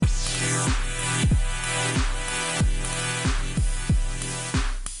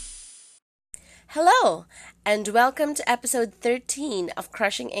and welcome to episode 13 of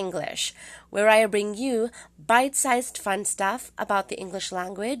Crushing English, where I bring you bite-sized fun stuff about the English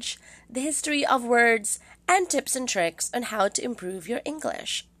language, the history of words, and tips and tricks on how to improve your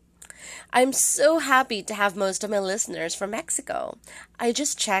English. I'm so happy to have most of my listeners from Mexico. I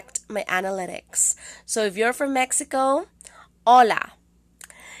just checked my analytics. So if you're from Mexico, hola!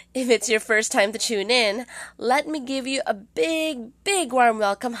 If it's your first time to tune in, let me give you a big warm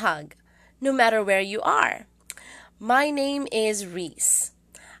welcome hug, no matter where you are. My name is Reese.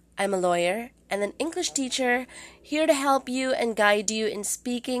 I'm a lawyer and an English teacher here to help you and guide you in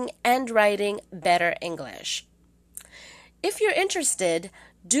speaking and writing better English. If you're interested,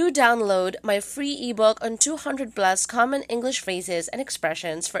 do download my free ebook on 200 plus common English phrases and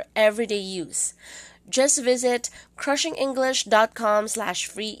expressions for everyday use. Just visit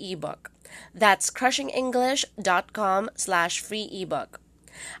crushingenglish.com/free ebook. That's crushingenglish.com/free ebook.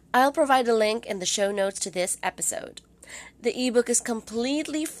 I'll provide a link in the show notes to this episode. The ebook is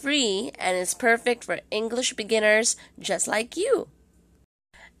completely free and is perfect for English beginners just like you.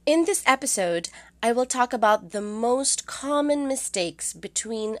 In this episode, I will talk about the most common mistakes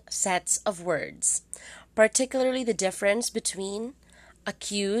between sets of words, particularly the difference between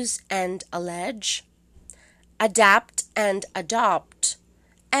accuse and allege, adapt and adopt,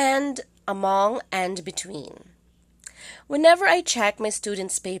 and among and between. Whenever I check my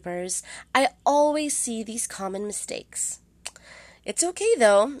students' papers, I always see these common mistakes. It's okay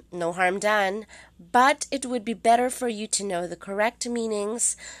though, no harm done, but it would be better for you to know the correct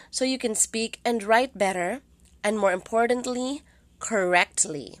meanings so you can speak and write better, and more importantly,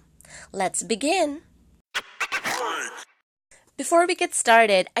 correctly. Let's begin! Before we get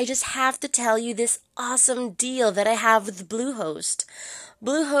started, I just have to tell you this awesome deal that I have with Bluehost.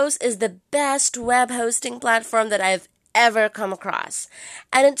 Bluehost is the best web hosting platform that I've ever come across,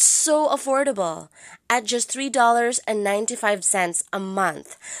 and it's so affordable. At just $3.95 a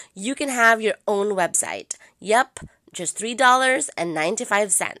month, you can have your own website. Yep, just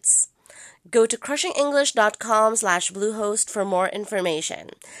 $3.95. Go to crushingenglish.com/Bluehost for more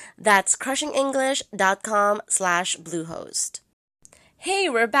information. That's crushingenglish.com/Bluehost. Hey,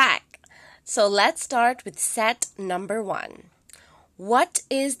 we're back. So let's start with set number 1. What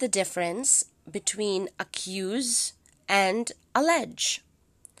is the difference between accuse and allege?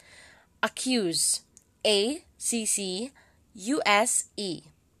 Accuse. A-C-C-U-S-E.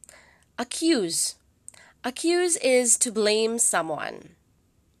 Accuse. Accuse is to blame someone.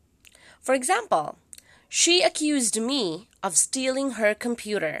 For example, she accused me of stealing her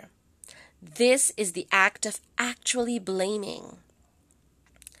computer. This is the act of actually blaming.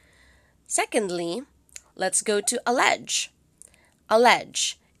 Secondly, let's go to allege.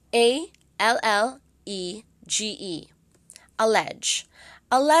 Allege. A-L-L-E-G-E. Allege.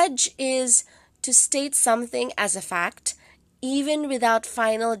 Allege is to state something as a fact, even without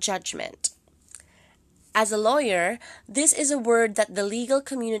final judgment. As a lawyer, this is a word that the legal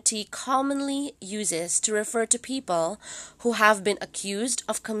community commonly uses to refer to people who have been accused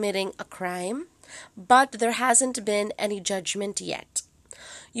of committing a crime, but there hasn't been any judgment yet.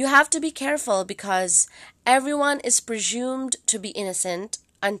 You have to be careful because everyone is presumed to be innocent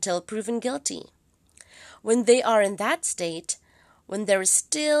until proven guilty. When they are in that state, when there is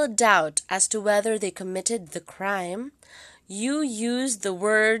still doubt as to whether they committed the crime, you use the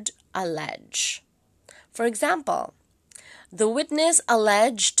word allege. For example, the witness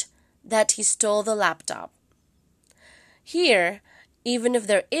alleged that he stole the laptop. Here, even if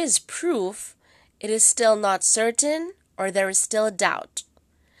there is proof, it is still not certain or there is still doubt,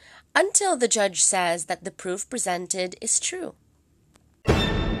 until the judge says that the proof presented is true.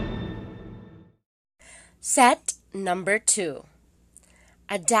 Set number 2.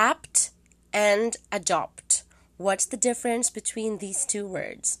 Adapt and adopt. What's the difference between these two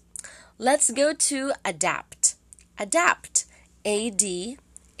words? Let's go to adapt. Adapt. A-D-A-P-T.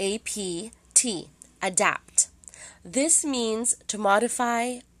 Adapt. This means to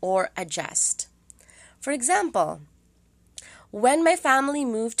modify or adjust. For example, when my family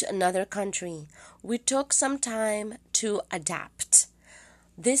moved to another country, we took some time to adapt.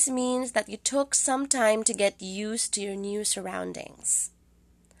 This means that you took some time to get used to your new surroundings.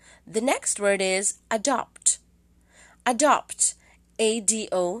 The next word is adopt. Adopt.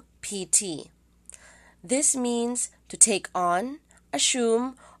 A-D-O-P-T. This means to take on,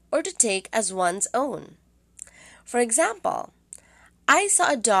 assume, or to take as one's own. For example, I saw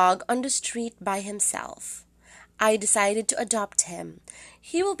a dog on the street by himself. I decided to adopt him.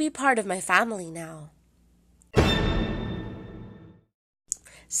 He will be part of my family now.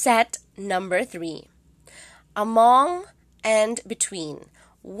 Set number 3. Among and between.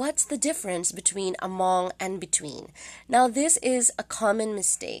 What's the difference between among and between? Now, this is a common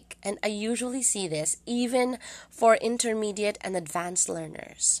mistake, and I usually see this even for intermediate and advanced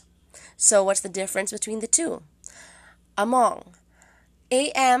learners. So, what's the difference between the two? Among.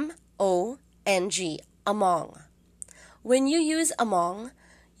 A-M-O-N-G. Among. When you use among,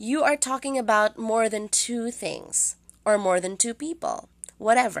 you are talking about more than two things or more than two people,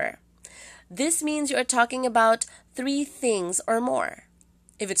 whatever. This means you are talking about three things or more.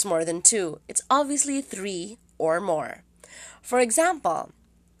 If it's more than two, it's obviously three or more. For example,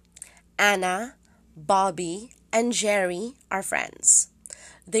 Anna, Bobby, and Jerry are friends.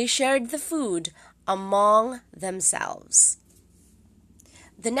 They shared the food among themselves.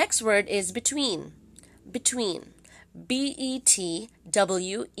 The next word is between. Between. B-E-T-W-E-E-N.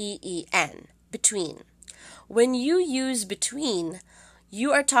 Between. When you use between,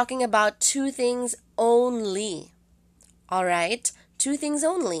 you are talking about two things only. Alright? Two things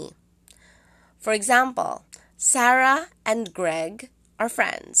only. For example, Sarah and Greg are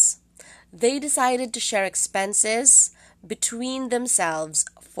friends. They decided to share expenses between themselves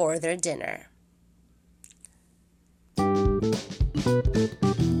for their dinner.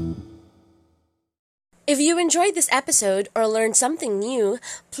 If you enjoyed this episode or learned something new,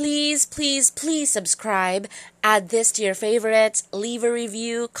 please subscribe, add this to your favorites, leave a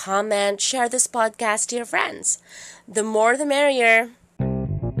review, comment, share this podcast to your friends. The more the merrier.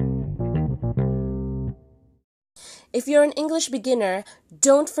 If you're an English beginner,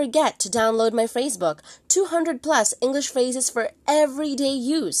 don't forget to download my phrasebook, 200 plus English phrases for everyday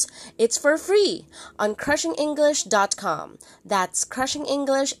use. It's for free on crushingenglish.com. That's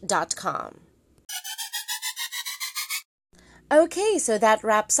crushingenglish.com. Okay, so that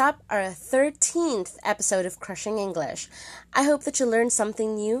wraps up our 13th episode of Crushing English. I hope that you learned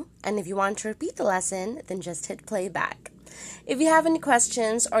something new, and if you want to repeat the lesson, then just hit playback. If you have any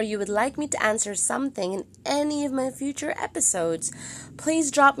questions or you would like me to answer something in any of my future episodes,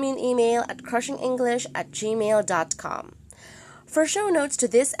 please drop me an email at crushingenglish@gmail.com. For show notes to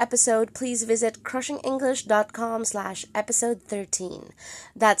this episode, please visit crushingenglish.com/episode 13.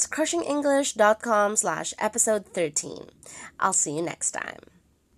 That's crushingenglish.com/episode 13. I'll see you next time.